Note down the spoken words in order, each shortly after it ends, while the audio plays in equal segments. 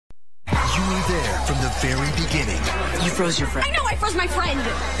there from the very beginning. You froze your friend. I know I froze my friend.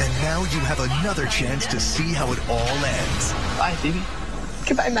 And now you have another chance to see how it all ends. Bye, Phoebe.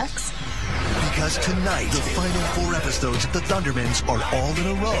 Goodbye, Max. Because tonight, the final 4 episodes of The Thundermans are all in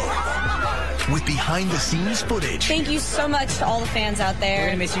a row. With behind-the-scenes footage. Thank you so much to all the fans out there. We're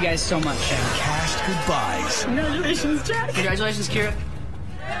gonna miss you guys so much. And cast goodbyes. Congratulations, Jack. Congratulations, Kira.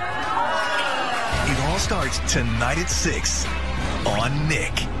 It all starts tonight at 6 on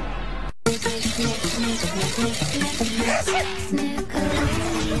Nick.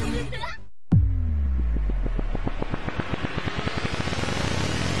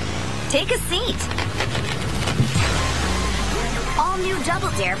 Take a seat. All new Double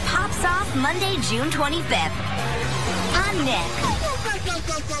Dare pops off Monday, June 25th. On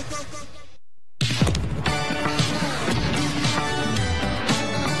Nick.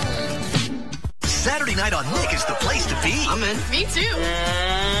 Saturday night on Nick is the place to be. I'm in. Me too.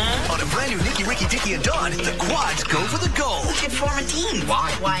 On a brand new Nicky, Ricky, Dicky, and Dawn, the quads go for the gold. We should form a team.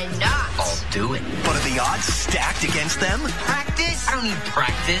 Why? Why not? I'll do it. But are the odds stacked against them? Practice? I don't need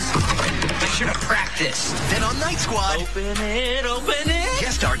practice. I should have practiced. Then on Night Squad, Open it.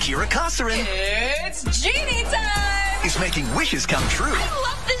 guest star Kira Kosserin It's Genie time! is making wishes come true. I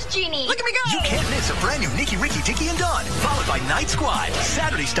love this Genie. Look at me go! You can't miss a brand new Nicky, Ricky, Dicky, and Dawn, followed by Night Squad,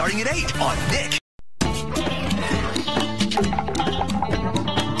 Saturday starting at 8 on Nick.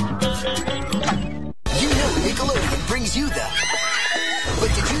 You know Nickelodeon brings you the...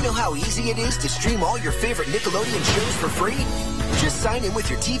 But did you know how easy it is to stream all your favorite Nickelodeon shows for free? Just sign in with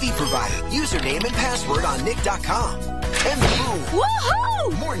your TV provider, username, and password on Nick.com. And boom!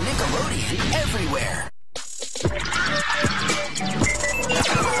 Woohoo! More Nickelodeon everywhere.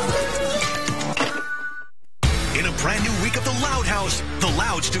 In a brand new week of The Loud House, the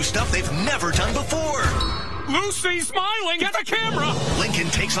Louds do stuff they've never done before. Lucy smiling at the camera! Lincoln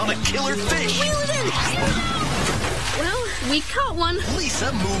takes on a killer fish. Well, we caught one.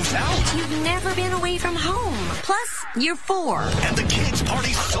 Lisa moves out. You've never been away from home. Plus, you're 4. And the kids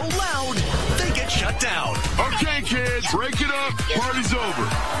party so loud, they get shut down. Okay, kids, break it up. Party's over.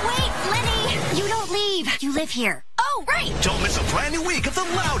 Wait, Lenny! You don't leave. You live here. Oh, right! Don't miss a brand new week of The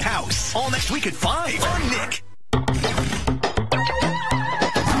Loud House. All next week at 5 on Nick.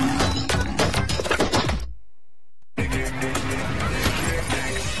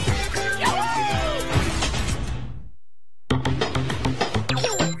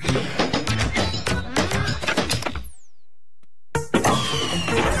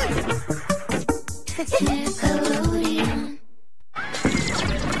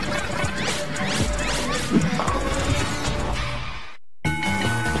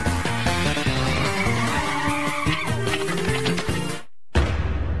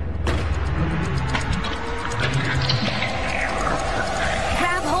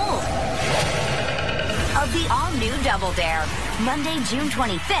 Grab hold of the all-new Double Dare, Monday, June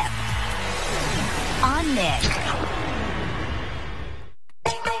 25th. On Nick.